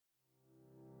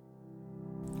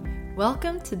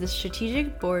Welcome to the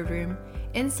Strategic Boardroom,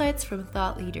 Insights from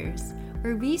Thought Leaders,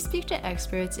 where we speak to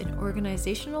experts in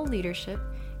organizational leadership,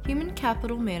 human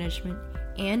capital management,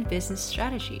 and business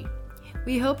strategy.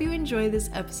 We hope you enjoy this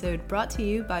episode brought to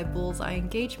you by Bullseye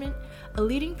Engagement, a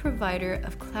leading provider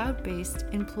of cloud-based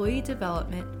employee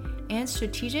development and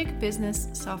strategic business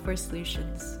software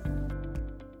solutions.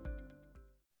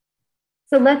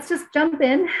 So let's just jump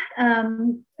in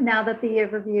now that the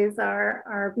overviews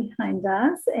are behind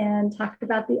us and talk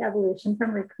about the evolution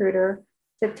from recruiter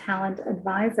to talent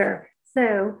advisor.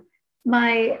 So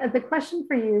the question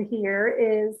for you here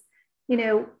is,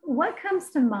 what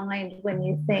comes to mind when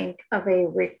you think of a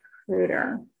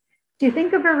recruiter? Do you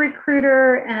think of a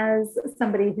recruiter as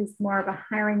somebody who's more of a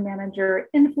hiring manager,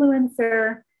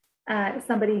 influencer,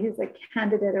 somebody who's a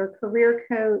candidate or career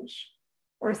coach,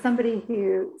 or somebody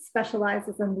who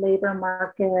specializes in labor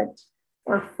market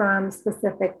or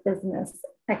firm-specific business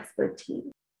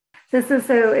expertise?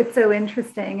 It's so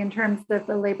interesting in terms of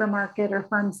the labor market or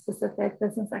firm-specific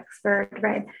business expert,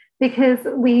 right? Because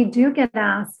we do get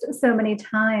asked so many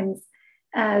times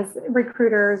as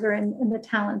recruiters or in the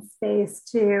talent space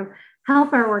to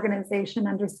help our organization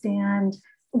understand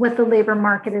what the labor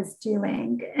market is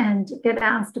doing and get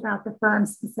asked about the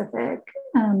firm-specific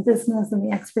business and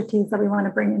the expertise that we want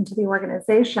to bring into the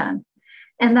organization.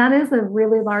 And that is a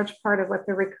really large part of what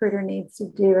the recruiter needs to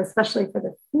do, especially for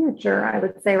the future, I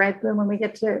would say, right? Then when we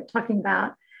get to talking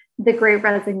about the Great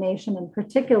Resignation in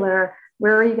particular,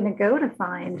 where are you going to go to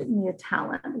find new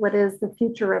talent? What is the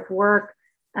future of work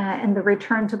and the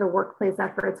return to the workplace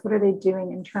efforts? What are they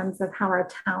doing in terms of how our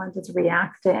talent is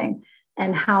reacting?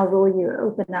 And how will you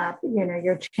open up,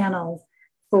 your channels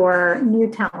for new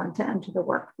talent to enter the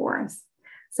workforce?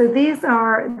 So these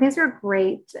are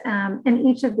great. And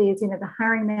each of these, the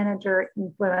hiring manager,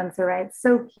 influencer, right?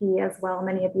 So key as well.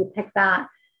 Many of you picked that.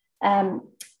 And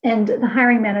the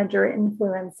hiring manager,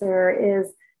 influencer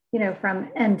is, from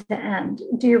end to end.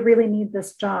 Do you really need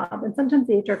this job? And sometimes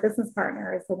the HR business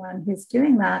partner is the one who's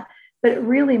doing that. But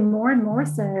really more and more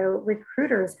so,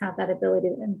 recruiters have that ability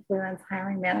to influence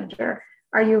hiring manager.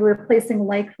 Are you replacing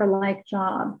like for like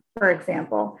job, for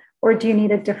example? Or do you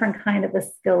need a different kind of a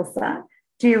skill set?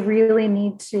 Do you really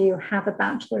need to have a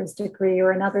bachelor's degree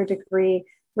or another degree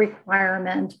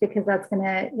requirement because that's going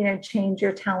to, change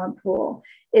your talent pool?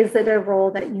 Is it a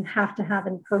role that you have to have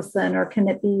in person, or can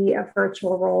it be a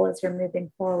virtual role as you're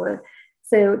moving forward?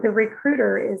 So the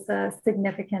recruiter is a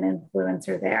significant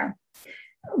influencer there.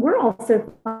 We're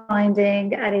also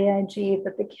finding at AIG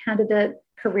that the candidate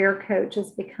career coach is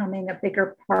becoming a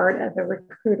bigger part of the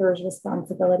recruiter's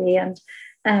responsibility. And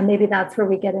maybe that's where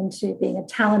we get into being a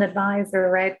talent advisor,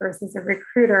 right, versus a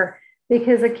recruiter,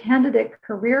 because a candidate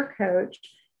career coach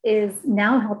is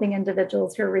now helping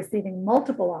individuals who are receiving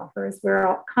multiple offers. We're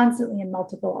all constantly in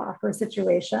multiple offer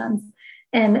situations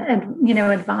and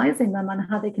advising them on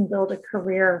how they can build a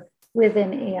career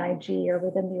within AIG or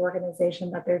within the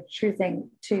organization that they're choosing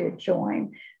to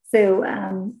join. So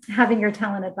having your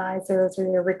talent advisors or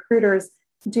your recruiters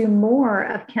do more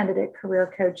of candidate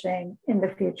career coaching in the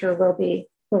future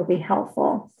will be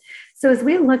helpful. So as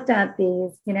we looked at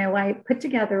these, I put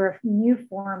together a new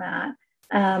format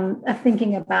of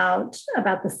thinking about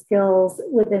the skills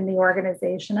within the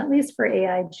organization, at least for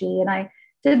AIG. And I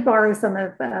did borrow some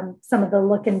of the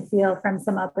look and feel from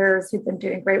some others who've been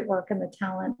doing great work in the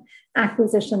talent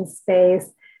acquisition space.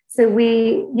 So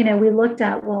we looked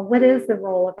at, well, what is the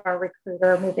role of our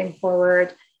recruiter moving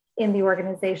forward in the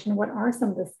organization? What are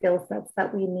some of the skill sets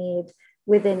that we need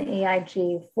within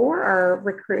AIG for our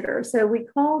recruiter? So we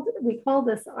call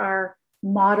this our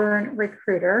modern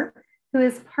recruiter, who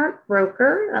is part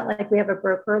broker, like we have a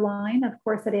broker line, of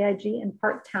course, at AIG, and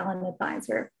part talent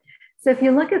advisor. So if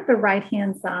you look at the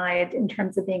right-hand side in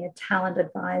terms of being a talent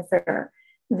advisor,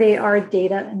 they are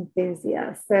data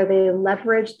enthusiasts. So they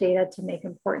leverage data to make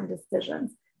important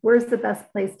decisions. Where's the best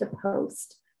place to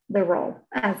post the role,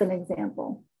 as an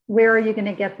example? Where are you going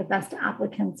to get the best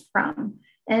applicants from?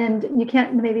 And you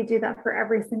can't maybe do that for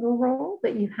every single role,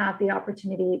 but you have the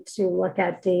opportunity to look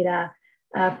at data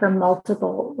for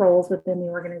multiple roles within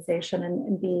the organization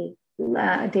and be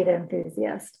a data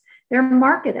enthusiast. They're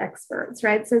market experts,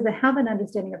 right? So they have an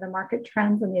understanding of the market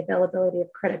trends and the availability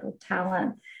of critical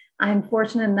talent. I'm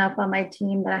fortunate enough on my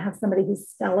team that I have somebody who's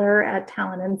stellar at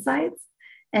talent insights,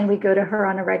 and we go to her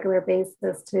on a regular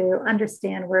basis to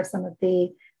understand where some of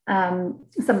the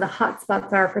hot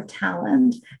spots are for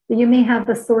talent. But you may have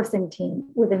the sourcing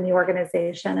team within the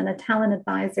organization, and a talent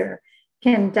advisor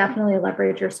can definitely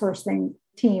leverage your sourcing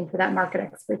team for that market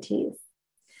expertise.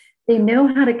 they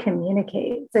know how to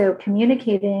communicate. So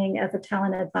communicating as a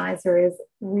talent advisor is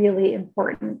really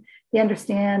important. They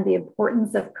understand the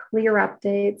importance of clear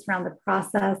updates around the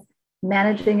process,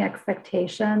 managing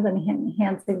expectations, and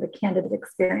enhancing the candidate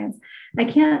experience. I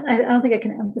don't think I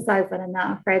can emphasize that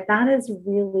enough, right? That is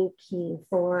really key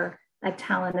for a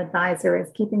talent advisor,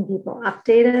 is keeping people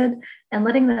updated and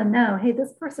letting them know, hey,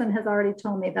 this person has already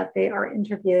told me that they are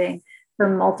interviewing for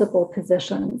multiple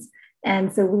positions.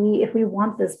 And so if we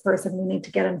want this person, we need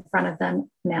to get in front of them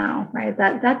now, right?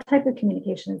 That type of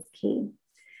communication is key.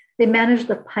 They manage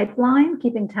the pipeline,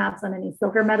 keeping tabs on any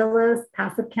silver medalists,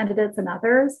 passive candidates, and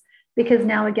others, because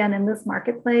now again, in this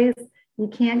marketplace, you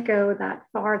can't go that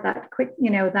far, that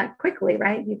quickly,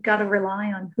 right? You've got to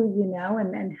rely on who you know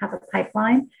and have a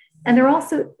pipeline. And they're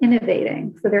also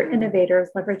innovating. So they're innovators,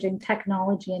 leveraging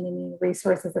technology and any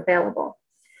resources available.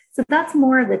 So that's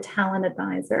more of the talent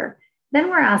advisor. Then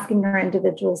we're asking our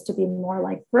individuals to be more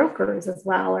like brokers as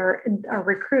well, or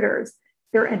recruiters.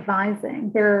 They're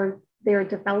advising, they're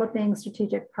developing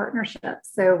strategic partnerships.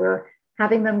 So we're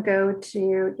having them go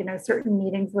to certain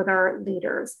meetings with our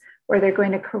leaders, or they're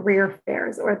going to career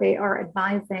fairs, or they are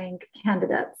advising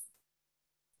candidates.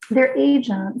 They're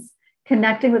agents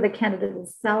connecting with the candidate to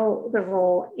sell the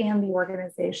role and the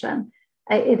organization.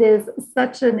 It is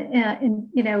such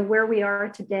where we are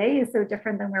today is so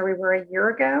different than where we were a year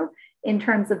ago in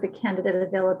terms of the candidate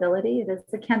availability. It is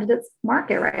the candidate's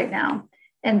market right now.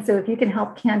 And so if you can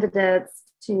help candidates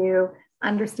to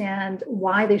understand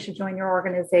why they should join your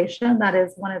organization, that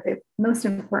is one of the most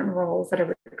important roles that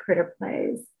a recruiter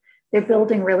plays. They're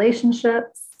building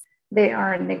relationships. They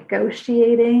are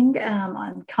negotiating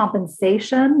on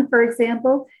compensation, for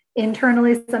example,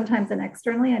 internally, sometimes and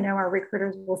externally. I know our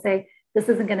recruiters will say, this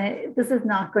is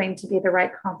not going to be the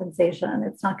right compensation.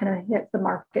 It's not going to hit the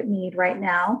market need right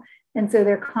now. And so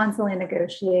they're constantly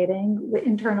negotiating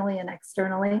internally and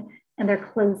externally, and they're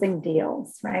closing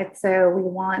deals, right? So we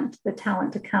want the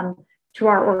talent to come to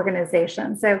our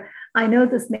organization. So I know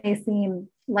this may seem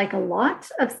like a lot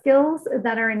of skills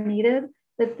that are needed,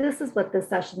 but this is what this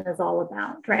session is all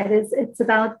about, right? It's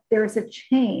about, there's a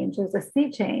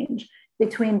sea change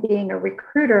between being a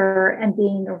recruiter and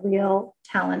being a real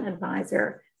talent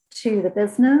advisor to the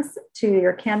business, to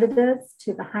your candidates,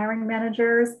 to the hiring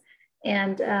managers,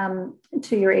 and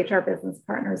to your HR business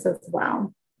partners as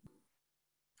well.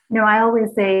 I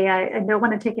always say I don't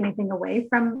want to take anything away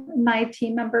from my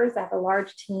team members. I have a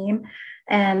large team,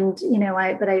 and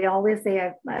but I always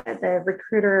say the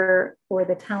recruiter or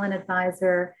the talent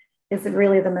advisor is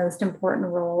really the most important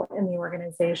role in the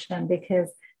organization, because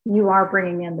you are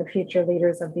bringing in the future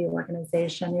leaders of the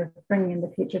organization. You're bringing in the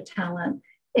future talent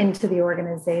into the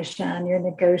organization. You're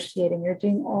negotiating. You're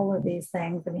doing all of these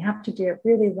things, and you have to do it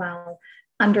really well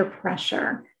under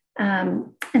pressure.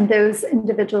 And those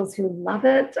individuals who love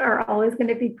it are always going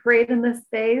to be great in this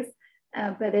space.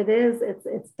 But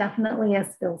it's definitely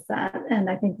a skill set. And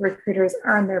I think recruiters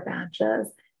earn their badges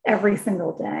every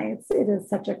single day. It is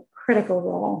such a critical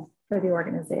role for the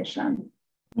organization.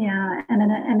 Yeah. And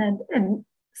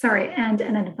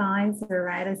an advisor,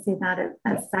 right? I see that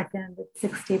at second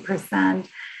at 60%.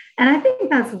 And I think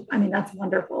that's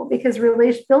wonderful, because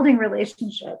building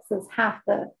relationships is half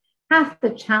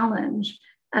the challenge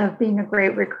of being a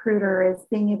great recruiter, is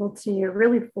being able to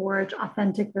really forge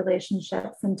authentic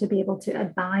relationships and to be able to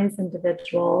advise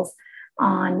individuals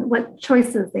on what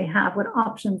choices they have, what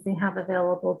options they have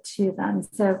available to them.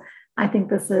 So I think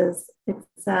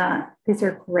these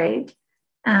are great.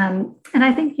 And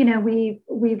I think,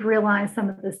 we've realized some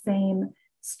of the same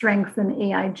strengths in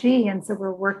AIG. And so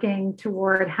we're working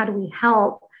toward, how do we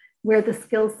help where the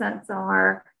skill sets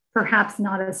are perhaps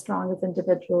not as strong as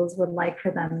individuals would like for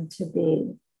them to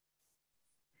be.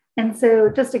 And so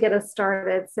just to get us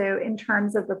started, so in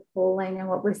terms of the polling and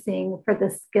what we're seeing for the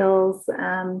skills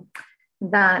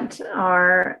that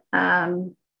are,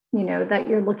 that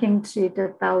you're looking to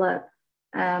develop,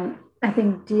 I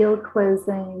think deal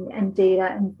closing and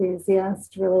data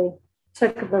enthusiast really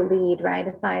took the lead, right?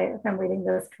 If I'm reading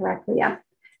this correctly, yeah.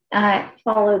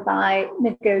 Followed by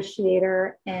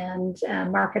negotiator and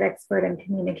market expert and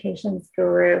communications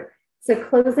guru. So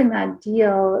closing that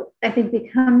deal, I think,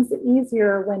 becomes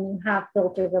easier when you have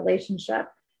built a relationship.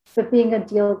 But being a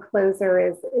deal closer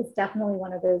is definitely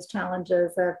one of those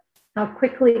challenges of how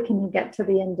quickly can you get to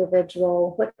the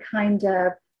individual? What kind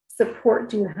of support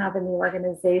do you have in the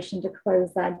organization to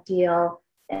close that deal?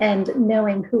 And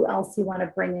knowing who else you want to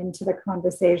bring into the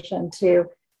conversation to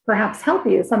perhaps help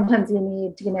you. Sometimes you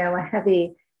need, a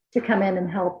heavy to come in and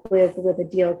help with a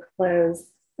deal close.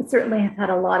 I certainly have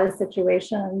had a lot of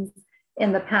situations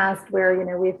in the past where,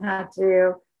 we've had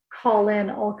to call in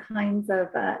all kinds of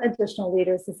additional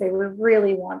leaders to say, we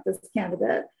really want this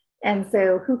candidate. And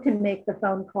so who can make the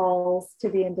phone calls to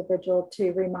the individual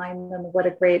to remind them what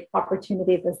a great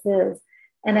opportunity this is?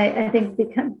 And I think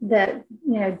because that,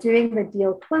 doing the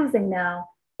deal closing now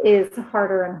is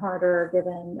harder and harder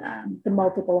given the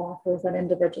multiple offers that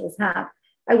individuals have.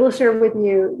 I will share with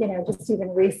you, just even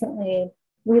recently,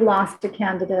 we lost a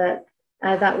candidate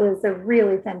that was a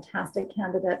really fantastic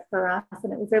candidate for us,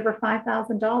 and it was over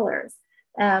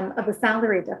 $5,000 of a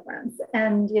salary difference.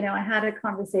 And I had a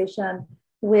conversation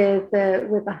with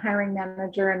the hiring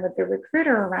manager and with the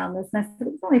recruiter around this, and I said,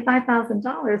 it's only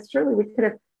 $5,000. Surely we could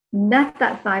have met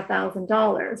that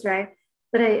 $5,000, right?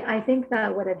 But I think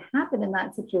that what had happened in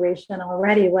that situation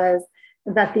already was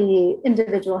that the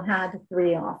individual had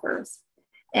 3 offers,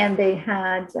 and they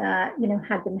had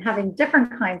had been having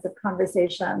different kinds of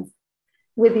conversations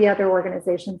with the other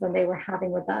organizations than they were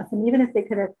having with us. And even if we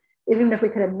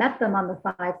could have met them on the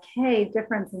 5K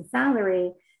difference in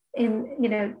salary,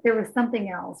 there was something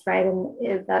else, right? And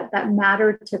that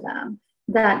mattered to them,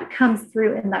 that comes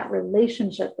through in that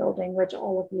relationship building, which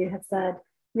all of you have said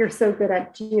you're so good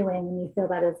at doing, and you feel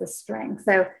that is a strength.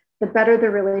 So the better the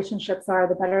relationships are,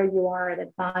 the better you are at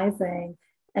advising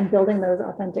and building those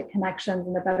authentic connections,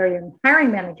 and the better your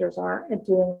hiring managers are at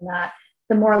doing that,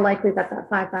 the more likely that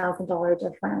 $5,000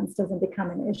 difference doesn't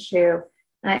become an issue.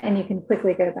 And you can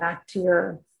quickly go back to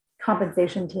your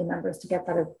compensation team members to get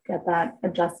that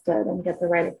adjusted and get the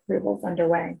right approvals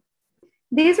underway.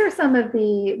 These are some of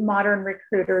the modern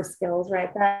recruiter skills,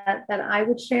 right, that I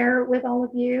would share with all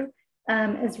of you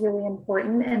as really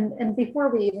important. And before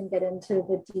we even get into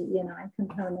the DE&I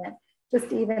component,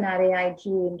 just even at AIG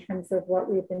in terms of what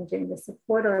we've been doing to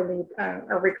support our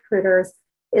recruiters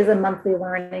is a monthly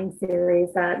learning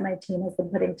series that my team has been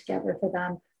putting together for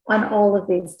them on all of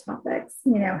these topics.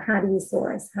 How do you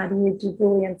source? How do you do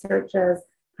Boolean searches?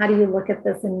 How do you look at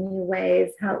this in new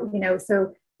ways?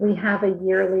 So we have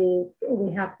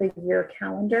the year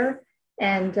calendar,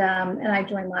 and I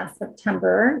joined last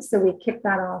September. So we kicked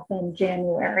that off in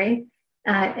January,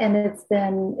 and it's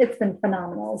been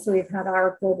phenomenal. So we've had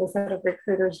our global set of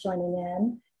recruiters joining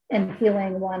in and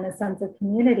feeling, one, a sense of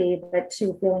community, but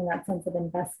 2, feeling that sense of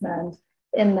investment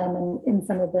in them and in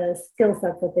some of the skill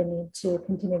sets that they need to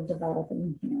continue to develop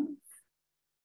and enhance.